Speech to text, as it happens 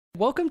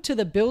Welcome to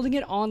the Building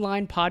It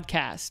Online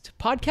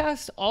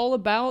podcast all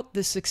about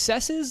the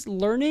successes,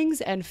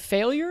 learnings, and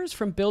failures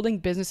from building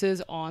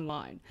businesses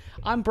online.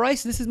 I'm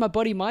Brice, this is my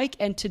buddy Mike,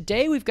 and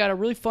today we've got a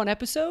really fun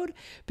episode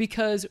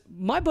because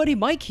my buddy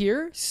Mike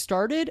here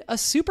started a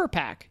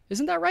SuperPAC.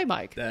 Isn't that right,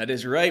 Mike? That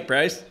is right,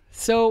 Brice.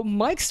 So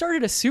Mike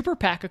started a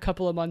SuperPAC a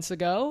couple of months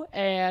ago,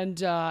 and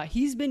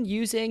he's been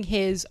using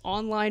his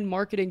online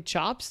marketing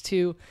chops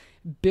to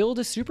build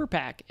a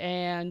SuperPAC,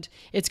 and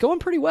it's going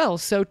pretty well.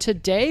 So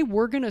today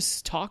we're going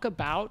to talk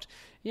about,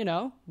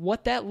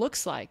 what that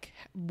looks like,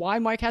 why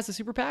Mike has a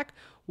SuperPAC,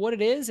 what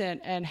it is,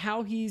 and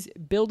how he's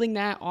building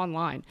that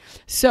online.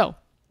 So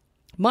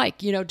Mike,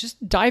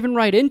 just diving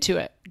right into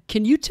it,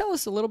 can you tell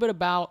us a little bit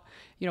about,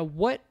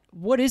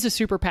 what is a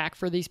SuperPAC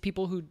for these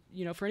people who,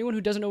 for anyone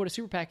who doesn't know what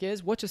a SuperPAC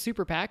is, what's a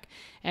SuperPAC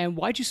and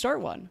why'd you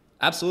start one?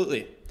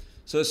 Absolutely.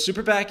 So a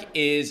SuperPAC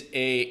is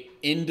a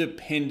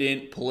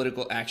independent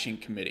political action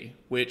committee,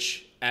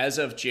 which as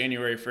of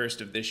January 1st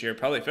of this year,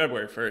 probably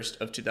February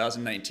 1st of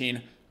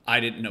 2019,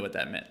 I didn't know what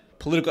that meant.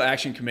 Political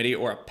Action Committee,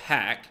 or a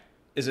PAC,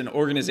 is an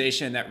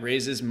organization that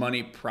raises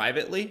money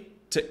privately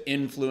to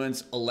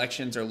influence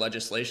elections or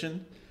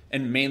legislation,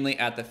 and mainly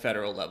at the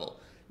federal level.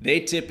 They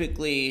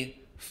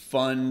typically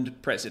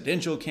fund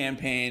presidential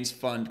campaigns,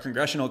 fund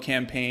congressional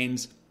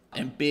campaigns,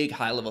 and big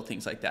high-level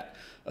things like that.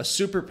 A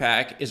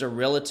SuperPAC is a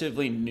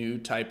relatively new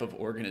type of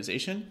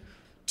organization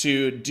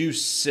to do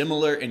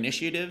similar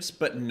initiatives,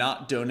 but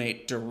not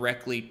donate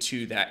directly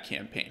to that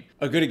campaign.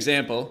 A good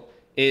example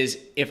is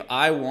if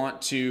I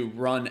want to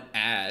run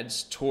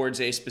ads towards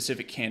a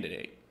specific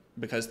candidate,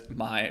 because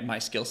my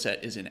skill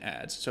set is in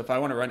ads. So if I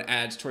want to run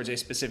ads towards a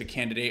specific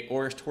candidate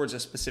or towards a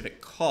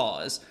specific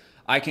cause,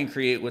 I can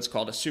create what's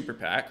called a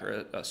SuperPAC,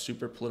 or a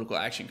super political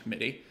action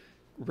committee,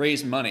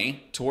 raise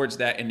money towards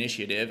that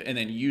initiative, and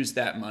then use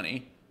that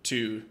money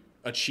to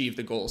achieve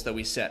the goals that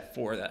we set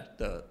for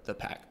the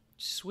PAC.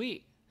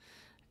 Sweet.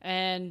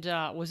 And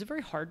was it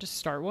very hard to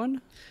start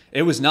one?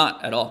 It was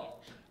not at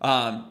all.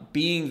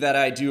 Being that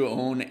I do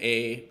own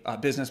a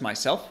business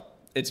myself,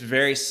 it's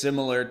very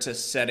similar to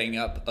setting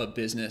up a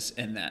business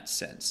in that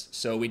sense.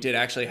 So we did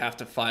actually have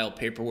to file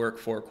paperwork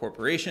for a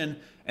corporation,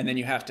 and then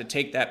you have to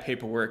take that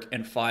paperwork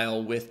and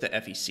file with the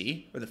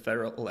FEC, or the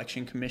Federal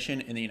Election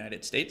Commission in the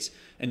United States,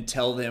 and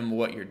tell them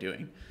what you're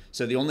doing.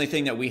 So the only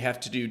thing that we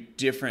have to do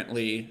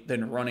differently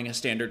than running a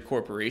standard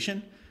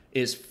corporation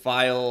is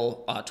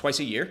file twice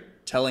a year,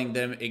 telling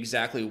them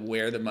exactly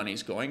where the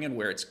money's going and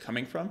where it's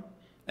coming from.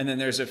 And then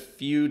there's a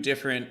few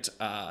different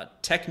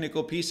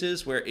technical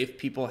pieces where if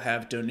people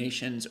have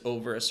donations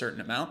over a certain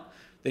amount,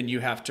 then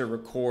you have to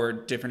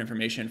record different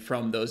information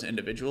from those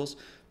individuals.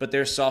 But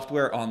there's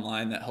software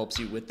online that helps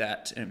you with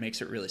that, and it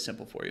makes it really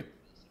simple for you.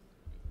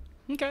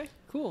 Okay,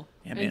 cool.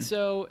 Yeah, man. And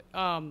so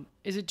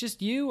is it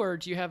just you, or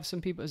do you have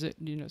some people? Is it,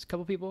 a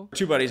couple people?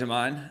 Two buddies of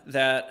mine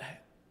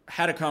that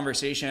had a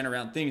conversation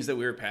around things that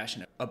we were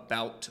passionate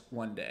about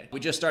one day. We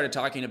just started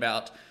talking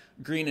about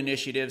green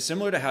initiatives,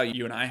 similar to how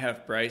you and I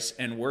have, Brice,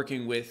 and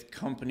working with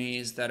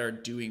companies that are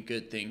doing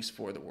good things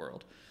for the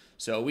world.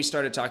 So we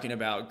started talking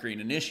about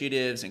green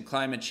initiatives and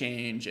climate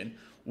change and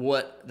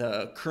what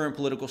the current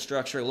political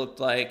structure looked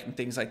like and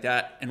things like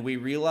that. And we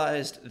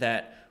realized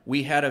that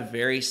we had a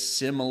very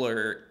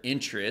similar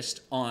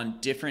interest on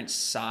different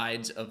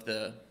sides of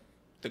the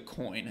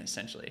coin,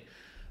 essentially.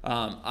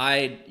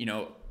 I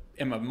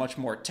am a much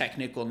more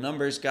technical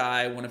numbers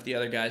guy. One of the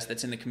other guys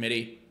that's in the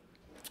committee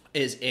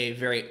is a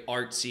very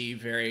artsy,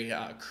 very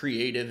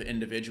creative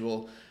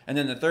individual. And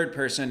then the third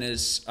person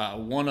is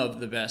one of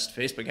the best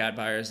Facebook ad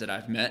buyers that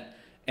I've met.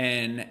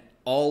 And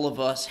all of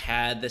us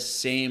had the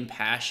same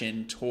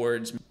passion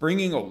towards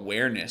bringing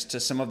awareness to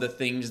some of the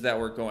things that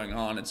were going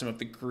on and some of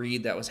the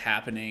greed that was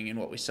happening and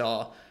what we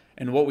saw.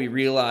 And what we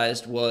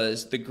realized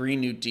was the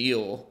Green New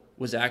Deal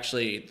was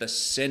actually the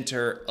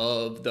center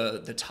of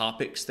the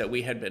topics that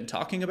we had been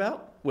talking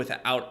about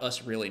without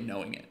us really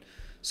knowing it.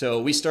 So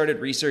we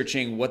started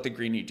researching what the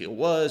Green New Deal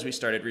was. We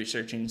started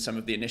researching some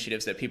of the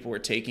initiatives that people were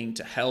taking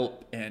to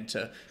help and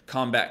to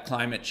combat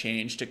climate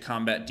change, to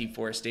combat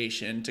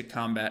deforestation, to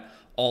combat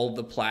all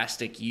the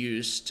plastic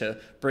use, to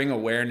bring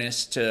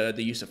awareness to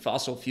the use of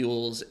fossil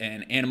fuels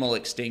and animal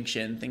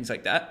extinction, things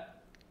like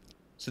that.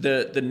 So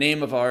the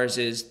name of ours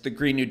is the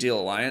Green New Deal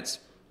Alliance.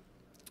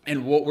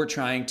 And what we're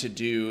trying to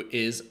do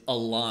is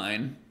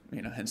align,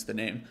 hence the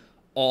name,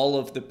 all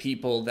of the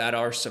people that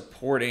are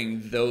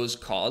supporting those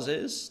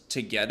causes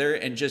together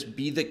and just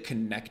be the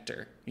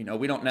connector.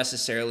 We don't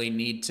necessarily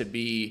need to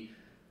be,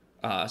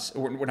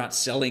 we're not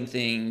selling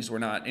things, we're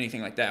not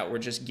anything like that. We're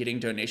just getting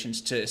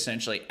donations to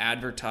essentially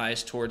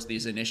advertise towards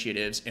these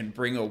initiatives and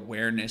bring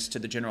awareness to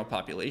the general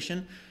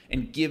population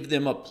and give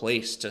them a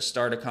place to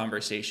start a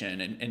conversation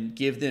and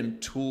give them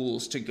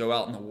tools to go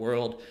out in the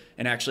world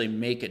and actually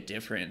make a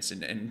difference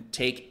and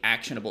take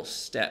actionable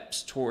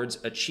steps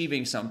towards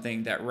achieving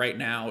something that right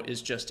now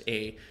is just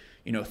a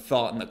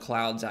thought in the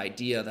clouds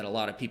idea that a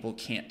lot of people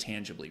can't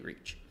tangibly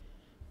reach.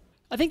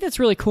 I think that's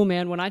really cool,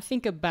 man. When I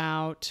think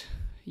about,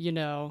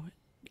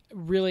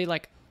 really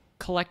like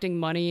collecting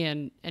money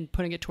and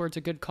putting it towards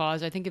a good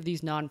cause. I think of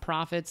these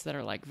nonprofits that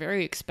are like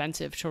very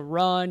expensive to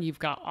run. You've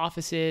got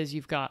offices,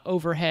 you've got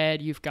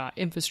overhead, you've got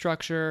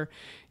infrastructure.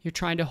 You're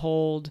trying to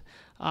hold,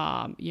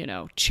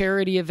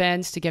 charity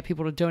events to get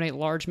people to donate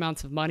large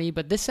amounts of money.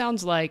 But this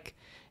sounds like,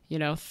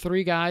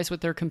 3 guys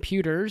with their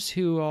computers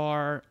who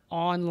are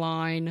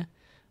online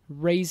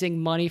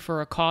raising money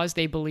for a cause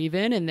they believe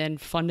in and then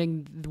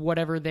funding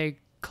whatever they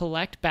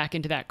collect back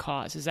into that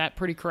cause. Is that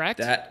pretty correct?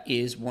 That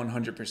is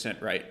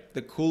 100% right.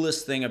 The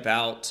coolest thing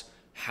about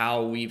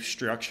how we've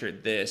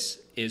structured this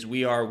is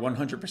we are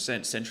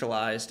 100%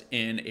 centralized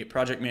in a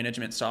project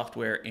management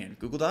software and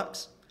Google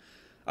Docs.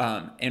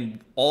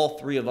 And all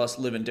 3 of us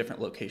live in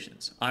different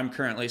locations. I'm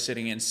currently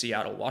sitting in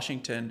Seattle,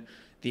 Washington.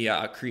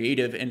 The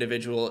creative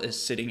individual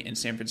is sitting in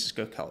San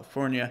Francisco,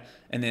 California.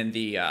 And then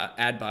the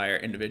ad buyer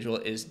individual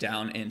is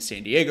down in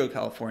San Diego,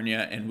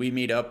 California. And we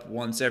meet up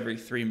once every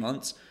 3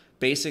 months,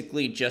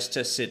 basically just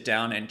to sit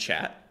down and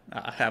chat,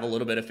 have a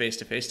little bit of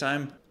face-to-face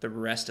time. The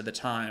rest of the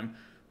time,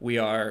 we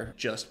are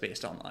just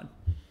based online.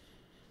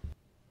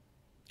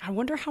 I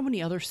wonder how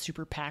many other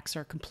super PACs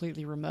are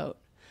completely remote.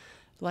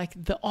 Like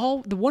the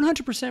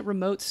 100%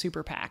 remote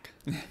super PAC.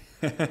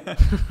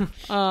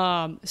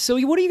 So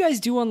what do you guys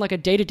do on like a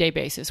day-to-day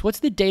basis? What's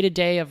the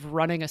day-to-day of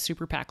running a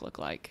super PAC look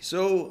like?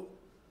 So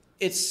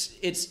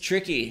it's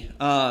tricky.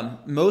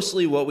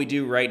 Mostly what we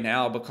do right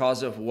now,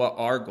 because of what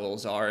our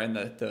goals are and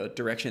the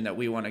direction that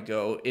we want to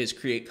go, is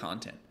create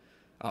content.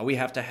 We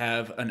have to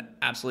have an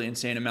absolutely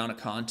insane amount of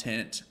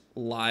content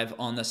live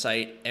on the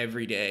site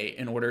every day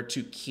in order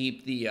to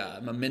keep the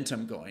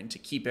momentum going, to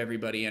keep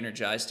everybody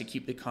energized, to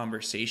keep the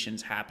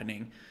conversations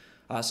happening.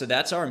 So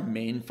that's our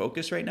main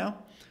focus right now.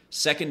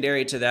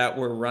 Secondary to that,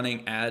 we're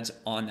running ads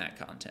on that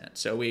content.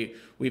 So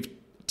we've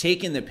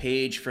taken the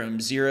page from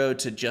 0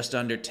 to just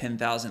under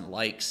 10,000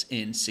 likes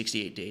in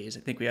 68 days. I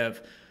think we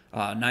have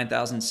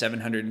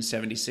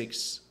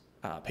 9,776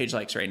 page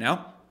likes right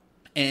now.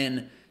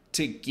 And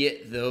to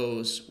get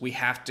those, we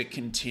have to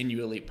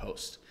continually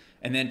post.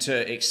 And then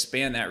to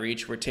expand that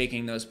reach, we're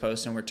taking those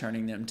posts and we're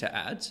turning them to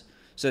ads.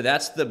 So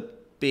that's the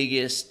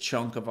biggest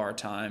chunk of our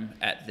time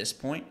at this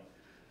point.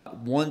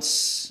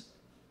 Twice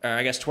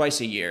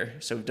a year.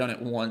 So we've done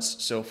it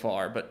once so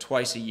far, but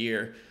twice a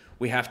year,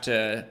 we have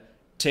to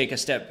take a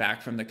step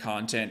back from the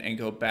content and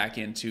go back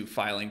into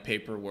filing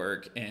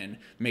paperwork and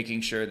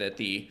making sure that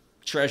the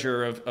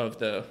treasurer of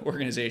the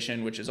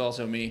organization, which is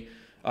also me,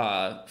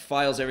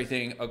 files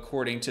everything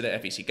according to the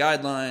FEC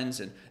guidelines,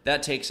 and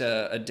that takes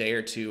a day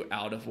or two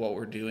out of what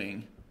we're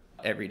doing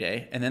every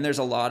day. And then there's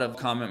a lot of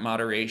comment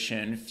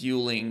moderation,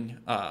 fueling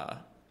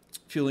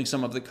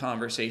some of the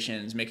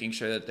conversations, making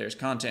sure that there's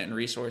content and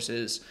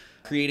resources,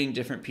 creating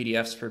different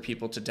PDFs for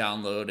people to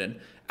download and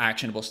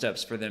actionable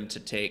steps for them to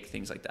take,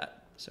 things like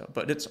that.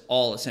 But it's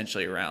all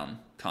essentially around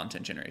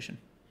content generation.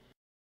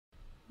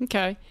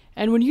 Okay.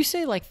 And when you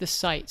say like the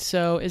site,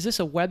 so is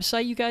this a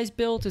website you guys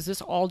built? Is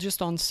this all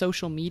just on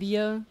social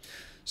media?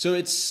 So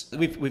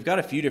we've got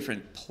a few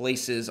different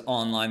places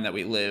online that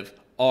we live.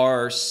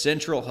 Our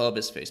central hub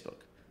is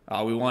Facebook.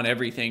 We want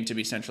everything to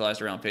be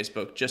centralized around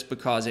Facebook just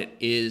because it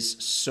is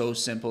so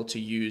simple to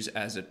use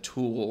as a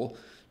tool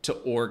to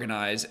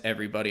organize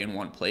everybody in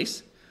one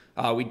place.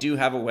 We do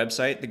have a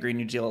website,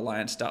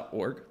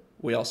 thegreennewdealalliance.org.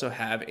 We also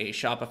have a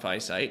Shopify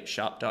site,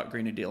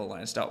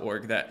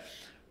 shop.greenNewDealAlliance.org, that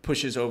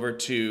pushes over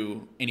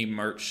to any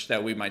merch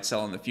that we might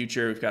sell in the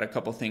future. We've got a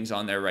couple things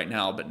on there right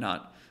now, but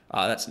not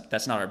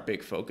that's not our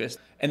big focus.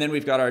 And then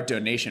we've got our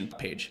donation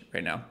page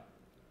right now.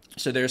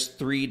 So there's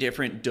 3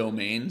 different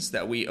domains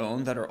that we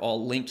own that are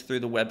all linked through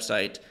the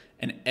website,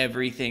 and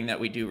everything that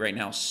we do right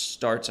now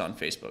starts on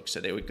Facebook. So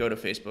they would go to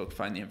Facebook,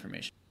 find the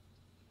information.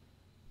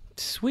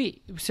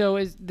 Sweet. So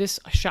is this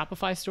a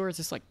Shopify store? Is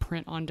this like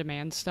print on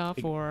demand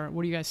stuff, or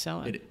what are you guys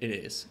selling? It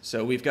is.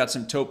 So we've got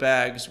some tote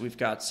bags, we've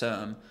got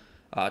some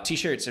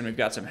t-shirts, and we've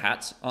got some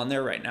hats on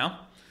there right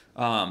now.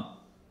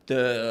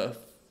 The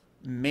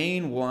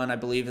main one, I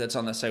believe, that's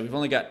on the site, we've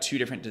only got 2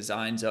 different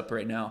designs up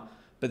right now,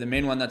 but the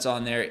main one that's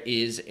on there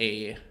is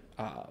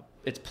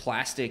it's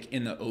plastic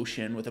in the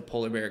ocean with a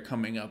polar bear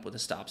coming up with a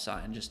stop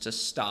sign just to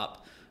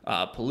stop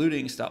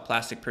polluting, stop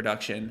plastic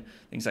production,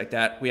 things like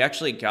that. We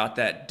actually got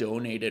that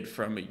donated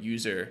from a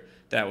user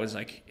that was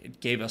like, it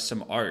gave us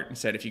some art and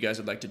said, if you guys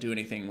would like to do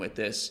anything with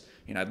this,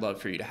 I'd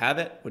love for you to have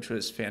it, which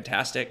was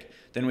fantastic.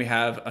 Then we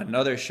have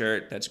another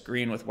shirt that's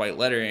green with white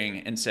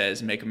lettering and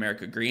says, "Make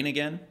America Green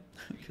Again,"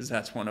 because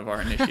that's one of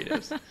our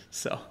initiatives.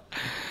 So,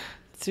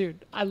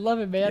 dude, I love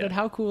it, man. Yeah. And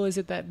how cool is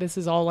it that this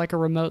is all like a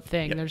remote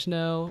thing? Yep. There's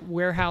no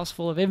warehouse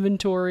full of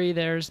inventory.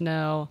 There's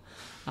no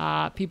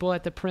people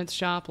at the print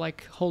shop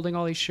like holding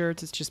all these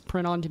shirts. It's just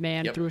print on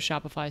demand through a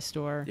Shopify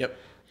store. Yep.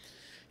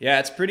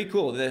 Yeah, it's pretty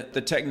cool.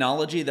 The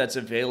technology that's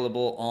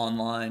available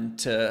online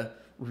to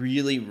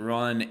really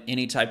run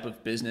any type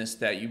of business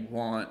that you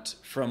want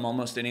from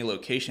almost any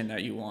location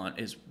that you want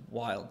is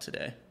wild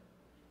today.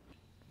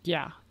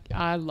 Yeah,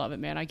 I love it,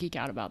 man. I geek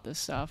out about this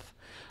stuff.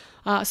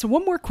 So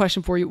one more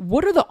question for you.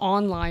 What are the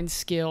online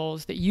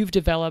skills that you've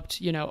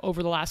developed,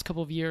 over the last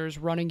couple of years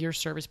running your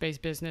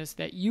service-based business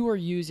that you are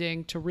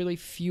using to really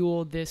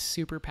fuel this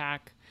super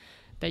PAC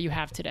that you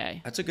have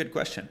today? That's a good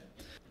question.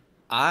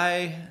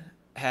 I've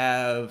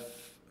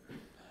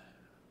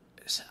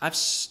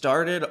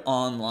started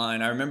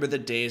online. I remember the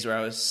days where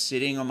I was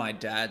sitting on my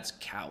dad's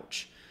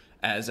couch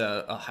as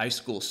a high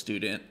school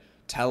student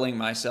telling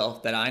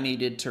myself that I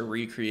needed to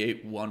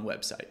recreate one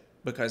website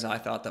because I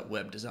thought that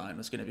web design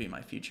was going to be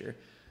my future.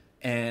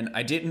 And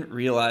I didn't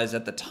realize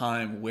at the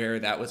time where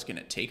that was going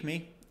to take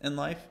me in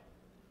life.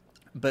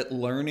 But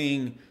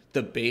learning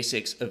the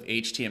basics of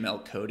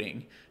HTML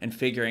coding and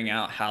figuring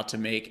out how to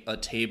make a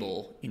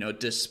table,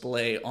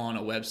 display on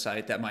a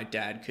website that my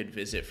dad could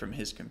visit from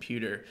his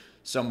computer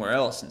somewhere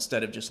else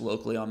instead of just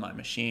locally on my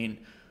machine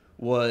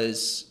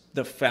was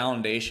the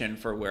foundation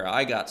for where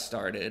I got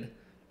started.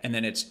 And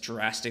then it's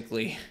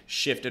drastically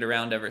shifted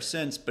around ever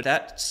since. But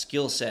that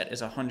skill set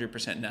is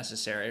 100%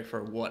 necessary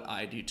for what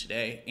I do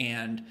today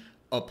and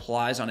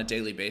applies on a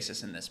daily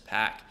basis in this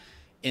pack,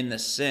 in the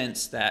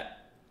sense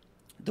that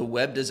the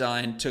web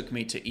design took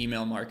me to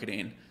email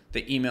marketing.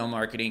 The email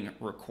marketing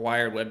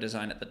required web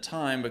design at the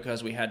time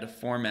because we had to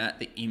format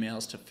the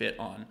emails to fit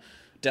on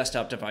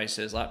desktop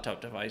devices, laptop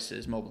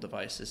devices, mobile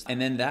devices.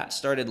 And then that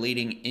started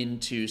leading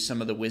into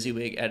some of the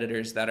WYSIWYG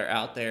editors that are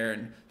out there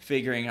and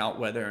figuring out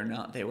whether or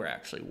not they were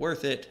actually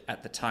worth it.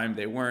 At the time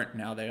they weren't,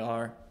 now they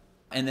are.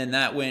 And then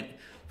that went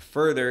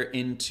further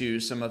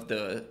into some of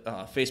the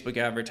Facebook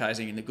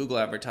advertising and the Google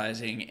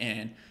advertising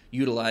and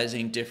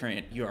utilizing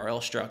different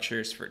URL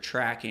structures for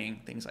tracking,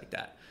 things like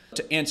that.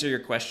 To answer your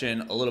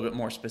question a little bit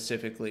more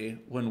specifically,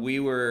 when we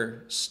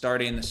were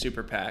starting the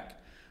SuperPAC,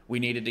 we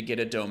needed to get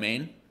a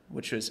domain,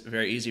 which was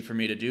very easy for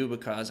me to do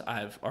because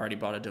I've already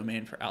bought a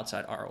domain for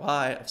outside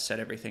ROI. I've set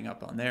everything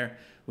up on there.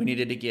 We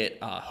needed to get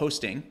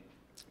hosting,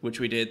 which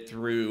we did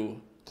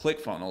through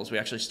ClickFunnels. We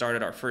actually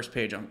started our first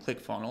page on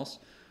ClickFunnels.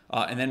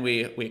 And then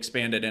we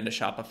expanded into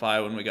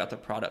Shopify when we got the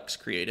products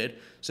created.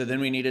 So then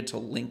we needed to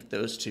link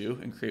those two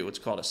and create what's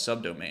called a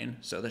subdomain.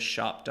 So the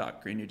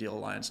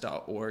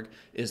shop.greennewdealalliance.org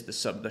is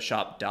the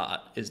shop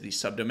dot is the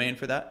subdomain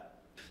for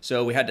that.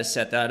 So we had to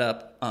set that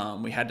up.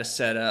 We had to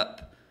set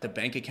up the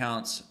bank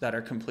accounts that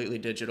are completely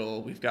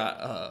digital. We've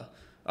got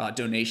a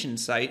donation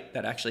site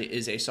that actually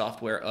is a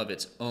software of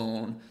its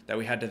own that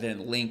we had to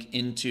then link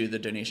into the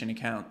donation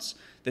accounts.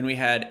 Then we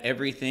had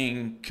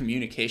everything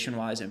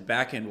communication-wise and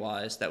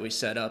back-end-wise that we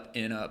set up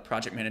in a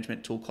project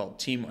management tool called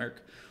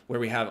Teamwork, where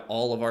we have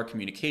all of our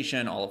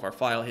communication, all of our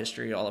file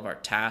history, all of our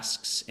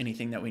tasks,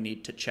 anything that we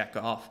need to check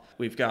off.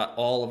 We've got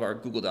all of our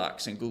Google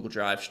Docs and Google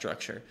Drive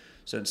structure.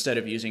 So instead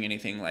of using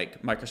anything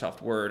like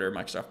Microsoft Word or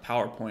Microsoft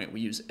PowerPoint,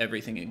 we use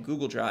everything in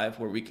Google Drive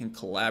where we can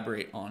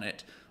collaborate on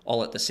it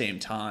all at the same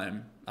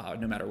time,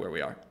 no matter where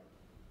we are.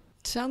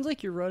 Sounds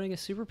like you're running a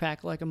super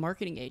PAC like a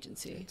marketing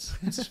agency.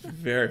 It's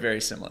very, very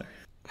similar.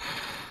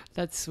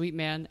 That's sweet,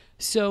 man.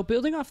 So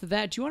building off of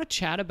that, do you want to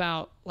chat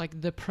about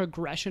like the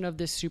progression of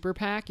this super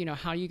PAC?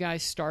 How you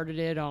guys started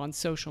it on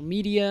social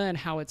media and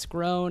how it's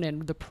grown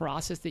and the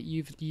process that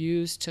you've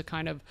used to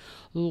kind of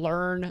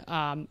learn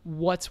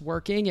what's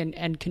working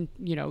and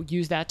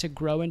use that to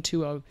grow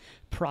into a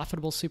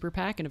profitable super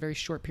PAC in a very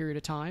short period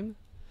of time?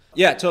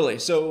 Yeah, totally.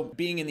 So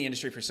being in the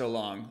industry for so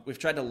long, we've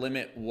tried to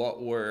limit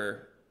what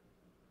we're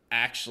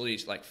actually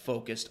like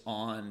focused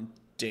on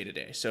day to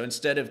day. So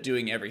instead of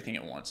doing everything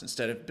at once,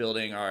 instead of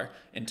building our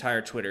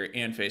entire Twitter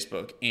and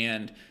Facebook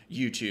and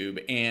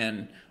YouTube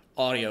and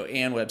audio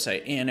and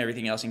website and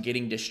everything else and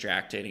getting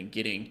distracted and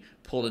getting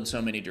pulled in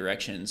so many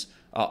directions,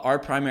 our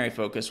primary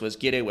focus was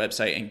get a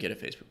website and get a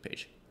Facebook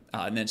page,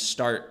 and then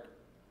start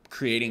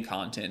creating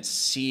content,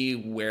 see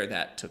where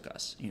that took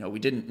us. We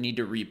didn't need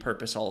to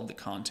repurpose all of the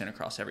content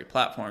across every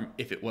platform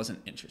if it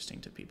wasn't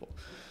interesting to people.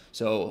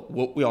 So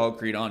what we all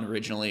agreed on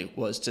originally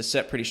was to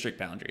set pretty strict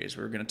boundaries.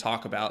 We were going to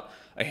talk about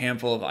a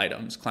handful of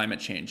items: climate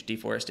change,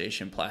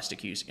 deforestation,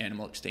 plastic use,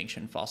 animal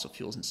extinction, fossil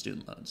fuels, and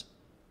student loans.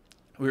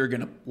 We were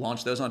going to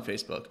launch those on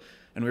Facebook,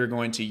 and we were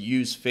going to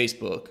use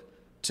Facebook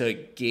to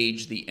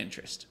gauge the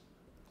interest.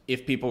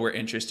 If people were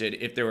interested,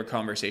 if there were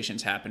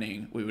conversations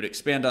happening, we would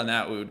expand on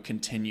that. We would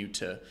continue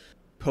to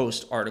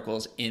post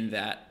articles in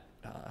that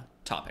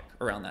topic,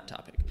 around that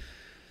topic.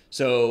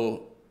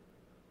 So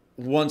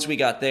once we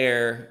got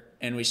there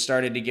and we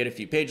started to get a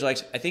few page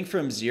likes, I think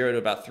from 0 to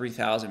about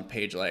 3,000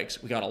 page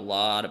likes, we got a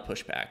lot of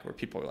pushback where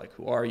people were like,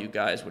 "Who are you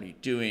guys? What are you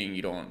doing?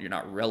 You're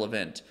not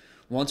relevant."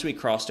 Once we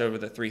crossed over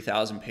the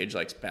 3,000 page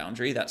likes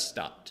boundary, that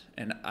stopped.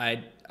 And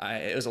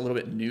it was a little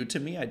bit new to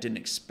me. I didn't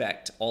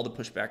expect all the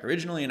pushback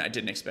originally, and I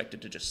didn't expect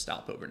it to just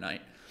stop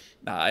overnight.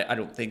 I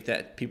don't think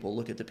that people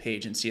look at the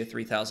page and see a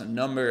 3,000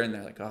 number and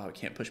they're like, "Oh, I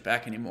can't push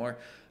back anymore."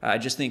 I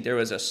just think there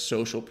was a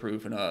social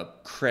proof and a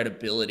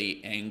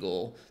credibility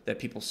angle that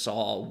people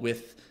saw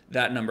with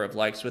that number of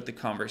likes, with the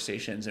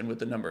conversations, and with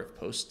the number of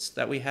posts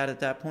that we had at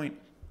that point,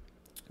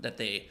 that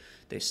they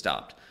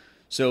stopped.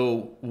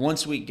 So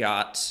once we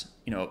got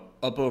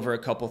up over a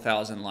couple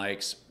thousand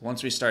likes,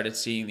 once we started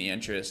seeing the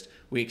interest,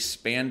 we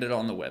expanded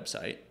on the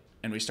website.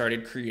 and we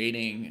started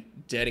creating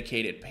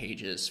dedicated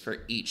pages for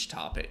each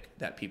topic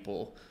that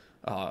people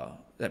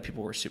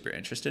were super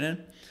interested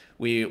in.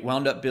 We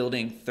wound up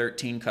building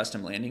 13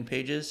 custom landing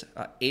pages.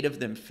 8 of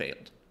them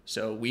failed.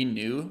 So we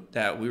knew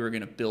that we were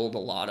going to build a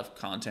lot of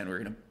content. We were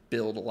going to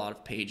build a lot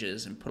of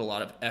pages and put a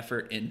lot of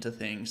effort into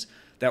things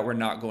that were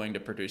not going to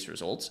produce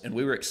results. And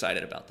we were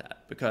excited about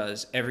that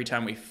because every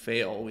time we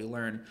fail, we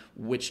learn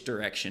which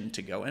direction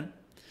to go in.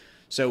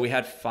 So we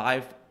had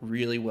 5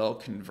 really well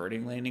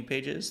converting landing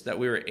pages that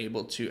we were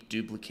able to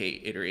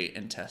duplicate, iterate,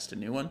 and test a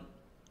new one,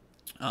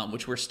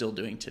 which we're still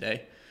doing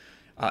today.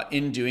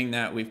 In doing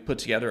that, we've put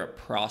together a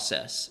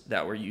process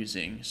that we're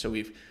using. So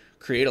we've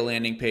created a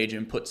landing page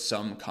and put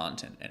some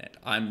content in it.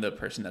 I'm the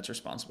person that's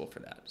responsible for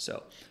that.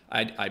 So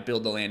I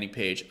build the landing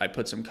page, I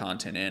put some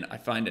content in, I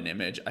find an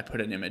image, I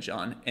put an image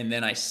on, and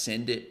then I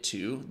send it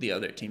to the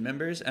other team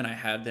members and I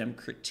have them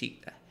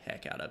critique the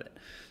heck out of it.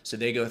 So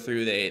they go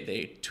through,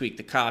 they tweak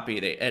the copy,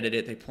 they edit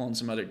it, they pull in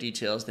some other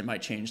details, they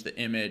might change the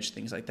image,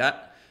 things like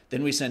that.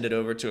 Then we send it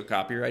over to a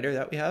copywriter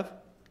that we have.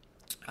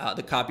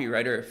 The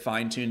copywriter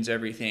fine-tunes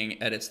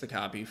everything, edits the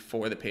copy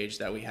for the page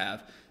that we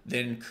have,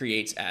 then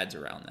creates ads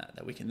around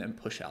that we can then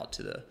push out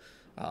to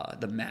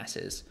the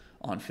masses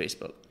on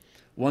Facebook.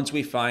 Once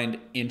we find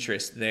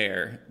interest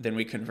there, then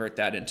we convert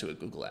that into a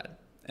Google ad.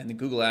 And the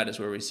Google ad is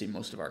where we see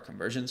most of our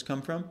conversions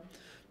come from,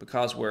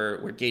 because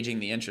we're gauging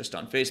the interest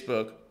on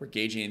Facebook, we're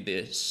gauging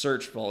the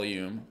search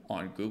volume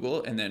on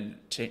Google, and then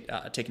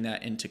taking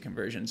that into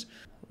conversions.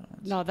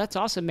 No, that's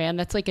awesome, man.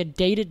 That's like a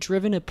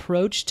data-driven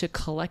approach to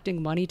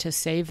collecting money to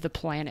save the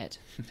planet.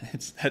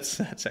 That's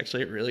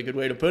actually a really good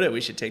way to put it. We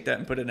should take that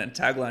and put it in a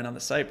tagline on the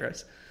site,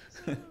 Brice.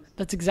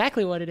 That's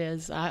exactly what it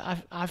is.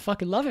 I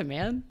fucking love it,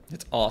 man.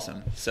 It's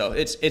awesome. So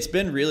it's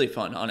been really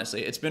fun,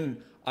 honestly. It's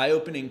been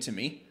eye-opening to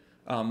me.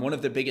 One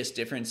of the biggest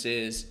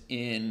differences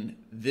in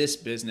this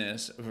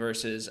business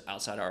versus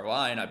outside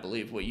ROI, and I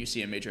believe what you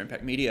see in Major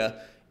Impact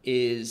Media,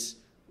 is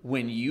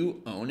when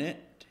you own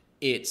it,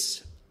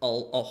 it's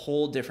a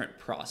whole different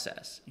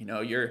process. You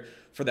know, you're,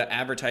 for the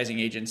advertising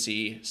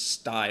agency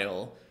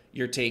style,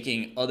 you're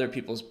taking other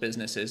people's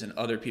businesses and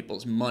other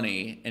people's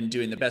money and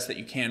doing the best that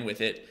you can with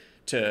it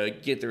to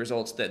get the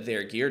results that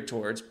they're geared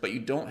towards, but you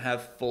don't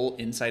have full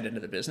insight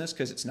into the business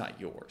because it's not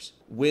yours.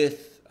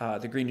 With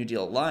the Green New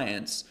Deal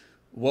Alliance,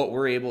 what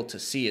we're able to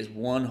see is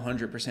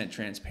 100%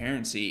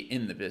 transparency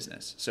in the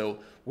business. So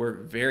we're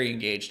very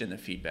engaged in the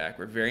feedback.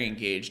 We're very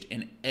engaged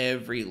in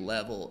every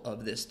level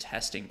of this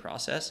testing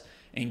process.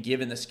 And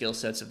given the skill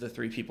sets of the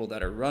 3 people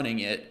that are running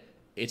it,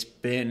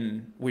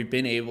 we've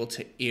been able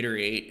to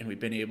iterate and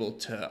we've been able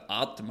to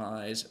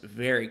optimize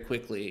very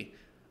quickly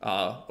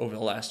over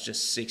the last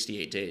just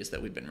 68 days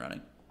that we've been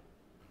running.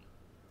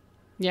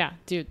 Yeah,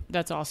 dude,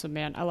 that's awesome,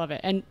 man. I love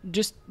it. And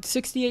just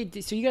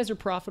 68, so you guys are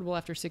profitable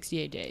after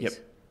 68 days. Yep.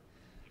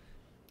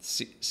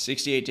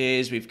 68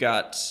 days, we've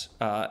got,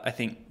 I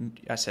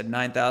think I said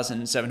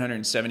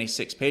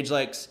 9,776 page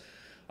likes.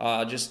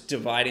 Just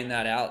dividing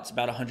that out, it's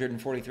about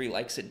 143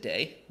 likes a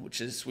day, which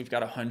is, we've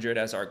got 100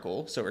 as our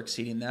goal, so we're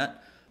exceeding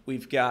that.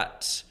 We've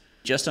got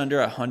just under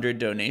 100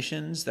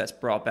 donations. That's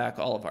brought back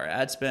all of our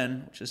ad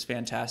spend, which is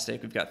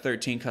fantastic. We've got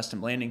 13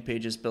 custom landing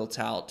pages built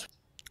out.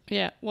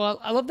 Yeah, well,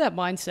 I love that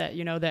mindset,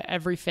 you know, that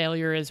every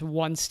failure is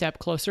one step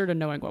closer to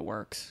knowing what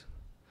works.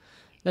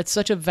 That's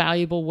such a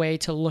valuable way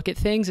to look at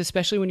things,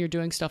 especially when you're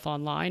doing stuff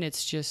online.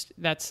 It's just,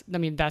 that's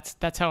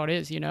how it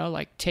is, you know,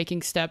 like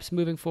taking steps,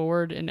 moving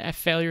forward, and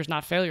failure is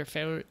not failure.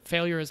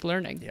 Failure is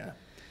learning. Yeah.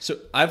 So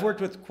I've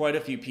worked with quite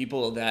a few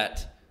people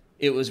that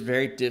it was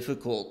very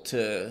difficult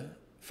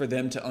for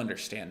them to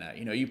understand that.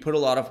 You know, you put a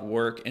lot of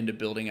work into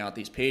building out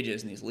these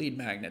pages and these lead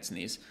magnets and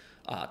these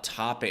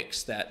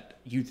topics that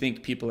you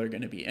think people are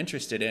going to be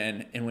interested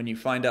in. And when you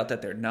find out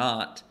that they're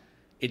not,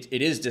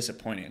 it is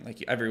disappointing.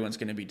 Like, everyone's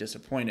going to be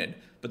disappointed,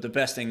 but the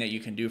best thing that you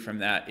can do from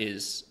that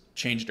is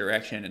change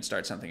direction and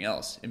start something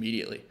else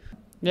immediately.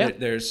 Yeah.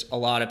 There's a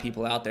lot of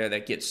people out there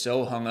that get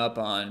so hung up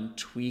on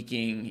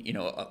tweaking, you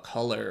know, a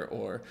color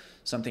or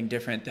something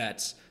different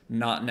that's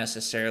not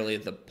necessarily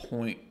the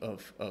point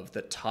of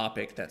the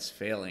topic that's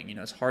failing. You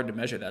know, it's hard to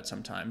measure that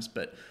sometimes,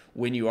 but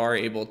when you are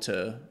able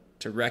to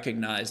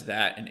recognize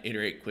that and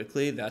iterate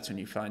quickly, that's when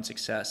you find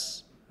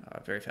success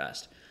very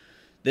fast.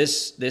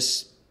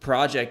 This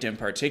project in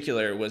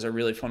particular was a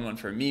really fun one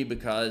for me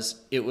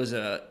because it was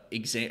a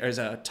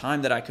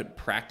time that I could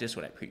practice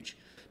what I preach.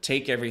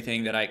 Take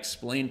everything that I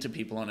explain to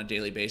people on a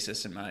daily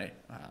basis in my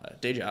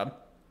day job,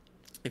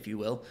 if you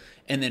will,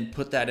 and then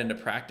put that into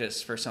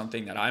practice for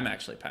something that I'm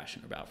actually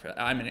passionate about, that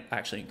I'm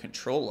actually in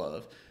control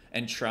of,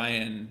 and try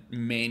and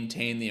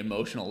maintain the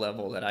emotional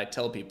level that I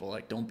tell people,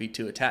 like, don't be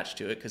too attached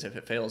to it, because if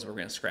it fails, we're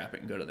going to scrap it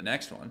and go to the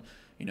next one.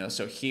 You know,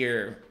 so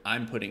here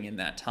I'm putting in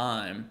that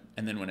time,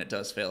 and then when it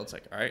does fail, it's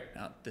like, all right,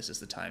 now this is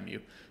the time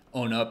you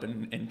own up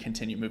and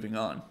continue moving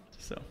on.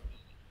 So,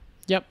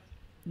 yep.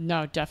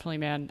 No, definitely,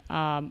 man.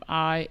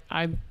 I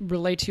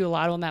relate to you a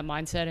lot on that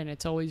mindset, and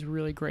it's always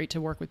really great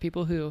to work with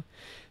people who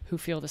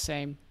feel the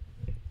same.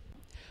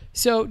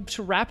 So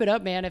to wrap it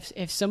up, man,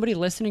 if somebody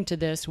listening to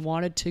this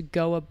wanted to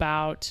go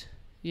about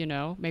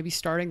maybe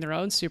starting their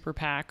own super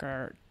PAC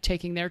or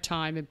taking their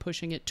time and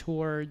pushing it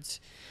towards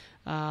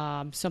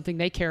something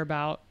they care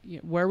about,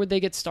 where would they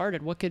get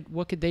started? What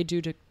could they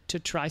do to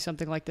try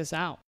something like this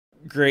out?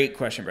 Great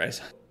question, Brice.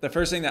 The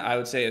first thing that I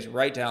would say is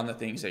write down the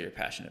things that you're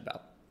passionate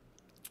about.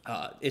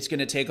 It's going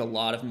to take a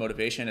lot of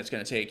motivation. It's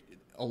going to take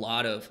a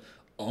lot of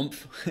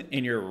oomph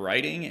in your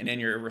writing and in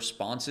your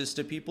responses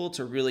to people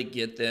to really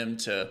get them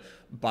to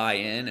buy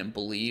in and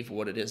believe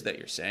what it is that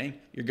you're saying.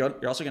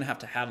 You're also going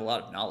to have a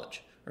lot of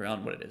knowledge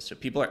around what it is. So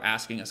people are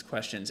asking us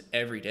questions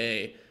every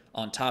day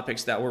on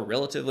topics that we're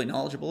relatively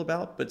knowledgeable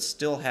about, but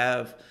still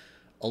have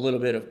a little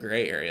bit of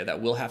gray area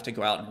that we'll have to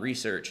go out and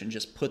research and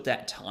just put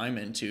that time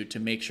into to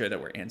make sure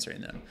that we're answering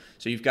them.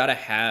 So you've got to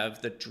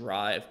have the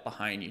drive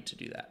behind you to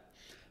do that.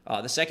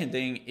 The second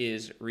thing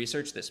is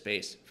research the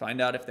space. Find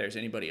out if there's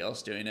anybody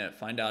else doing it.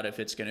 Find out if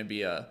it's going to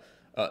be a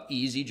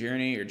easy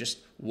journey or just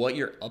what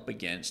you're up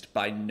against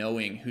by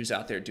knowing who's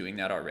out there doing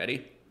that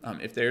already.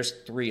 If there's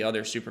 3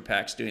 other super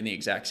PACs doing the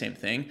exact same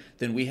thing,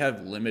 then we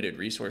have limited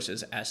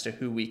resources as to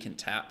who we can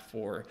tap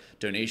for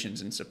donations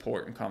and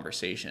support and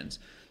conversations.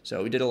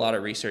 So we did a lot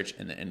of research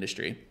in the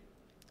industry.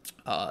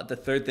 The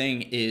third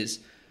thing is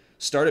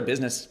start a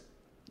business.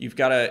 You've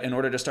got to, in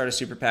order to start a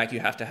super PAC, you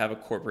have to have a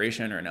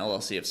corporation or an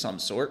LLC of some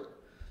sort.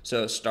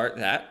 So start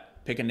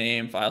that, pick a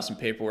name, file some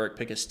paperwork,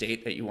 pick a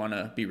state that you want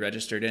to be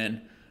registered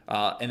in.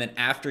 And then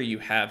after you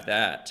have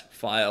that,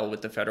 file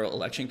with the Federal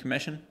Election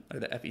Commission or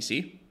the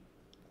FEC.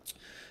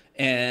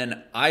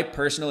 And I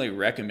personally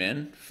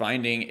recommend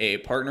finding a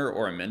partner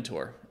or a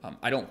mentor.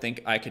 I don't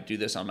think I could do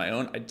this on my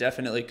own. I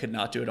definitely could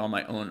not do it on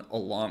my own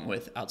along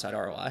with outside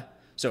ROI.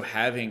 So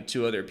having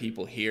 2 other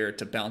people here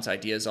to bounce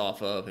ideas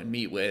off of and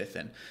meet with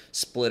and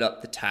split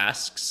up the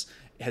tasks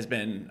has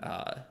been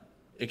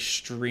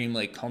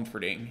extremely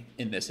comforting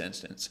in this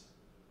instance.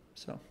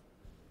 So,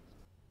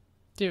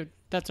 dude,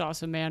 that's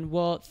awesome, man.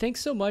 Well,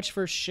 thanks so much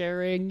for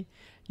sharing,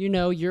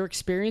 your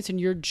experience and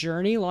your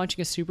journey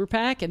launching a super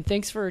PAC, and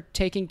thanks for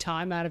taking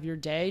time out of your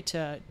day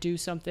to do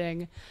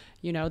something,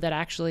 that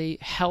actually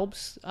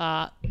helps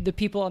the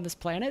people on this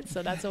planet.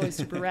 So that's always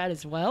super rad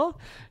as well.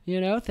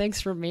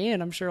 Thanks for me,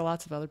 and I'm sure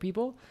lots of other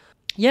people.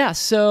 Yeah,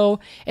 so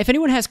if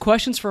anyone has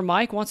questions for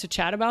Mike, wants to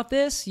chat about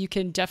this, you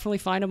can definitely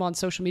find him on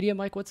social media.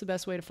 Mike, what's the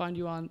best way to find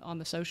you on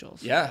the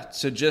socials? Yeah,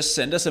 so just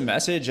send us a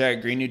message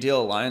at Green New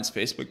Deal Alliance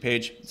Facebook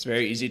page. It's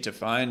very easy to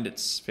find.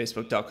 It's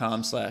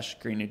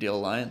facebook.com/Green New Deal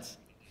Alliance.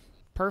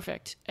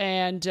 Perfect.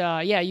 And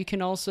you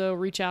can also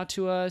reach out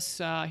to us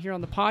here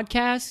on the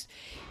podcast.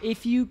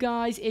 If you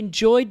guys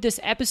enjoyed this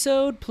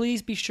episode,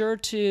 please be sure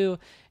to,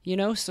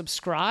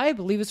 subscribe,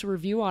 leave us a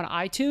review on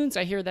iTunes.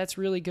 I hear that's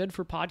really good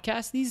for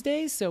podcasts these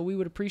days, so we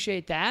would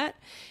appreciate that.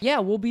 Yeah,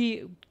 we'll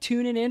be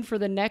tuning in for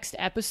the next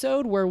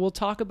episode where we'll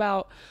talk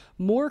about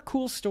more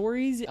cool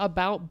stories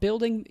about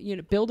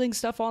building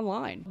stuff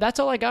online. That's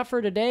all I got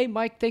for today.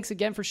 Mike, thanks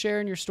again for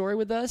sharing your story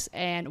with us,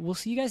 and we'll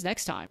see you guys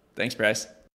next time. Thanks, Brice.